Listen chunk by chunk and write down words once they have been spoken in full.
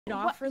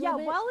off for a little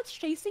bit? while it's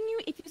chasing you,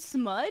 if you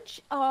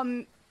smudge,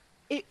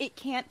 it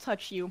can't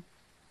touch you.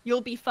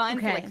 You'll be fine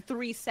for like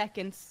 3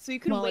 seconds. So you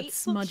can wait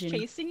till it's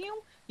chasing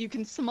you. You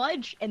can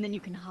smudge and then you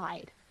can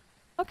hide.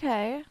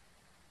 Okay.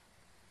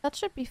 That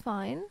should be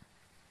fine.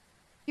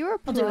 You're a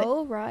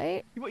pro,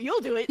 right? You'll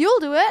do it. You'll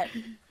do it.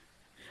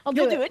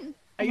 You'll do it.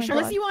 Are you sure?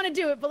 Unless you want to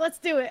do it, but let's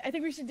do it. I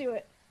think we should do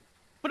it.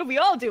 What if we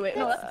all do it?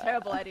 No, that's a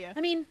terrible idea.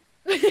 I mean,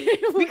 we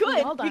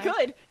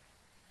could.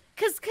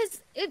 Because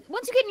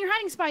once you get in your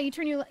hiding spot, you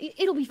turn your.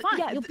 It'll be fine.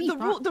 Yeah, You'll be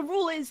fine. The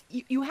rule is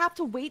you have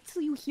to wait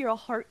till you hear a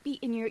heartbeat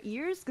in your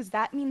ears, because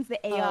that means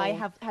the AI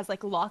has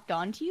like locked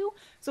onto you.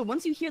 So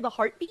once you hear the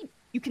heartbeat,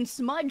 you can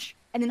smudge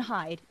and then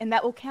hide, and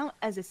that will count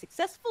as a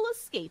successful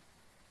escape.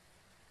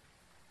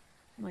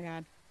 Oh my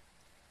god.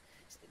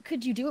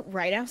 Could you do it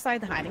right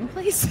outside the hiding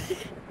place?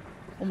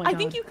 Oh my god. I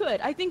think you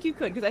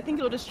could, because I think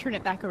it'll just turn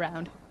it back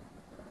around.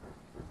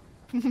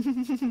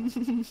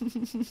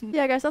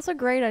 Yeah, guys, that's a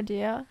great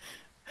idea.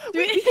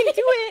 We can do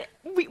it.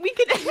 We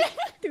could.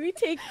 Do we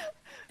take?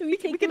 We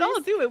can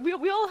all do it.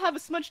 We all have a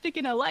smudge stick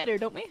and a lighter,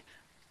 don't we?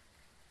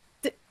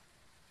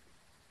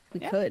 We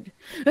could.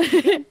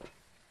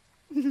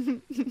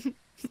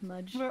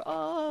 Smudge. We're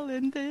all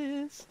in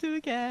this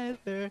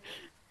together.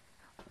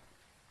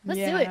 Let's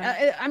do it.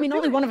 I mean,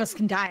 only one of us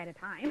can die at a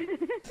time.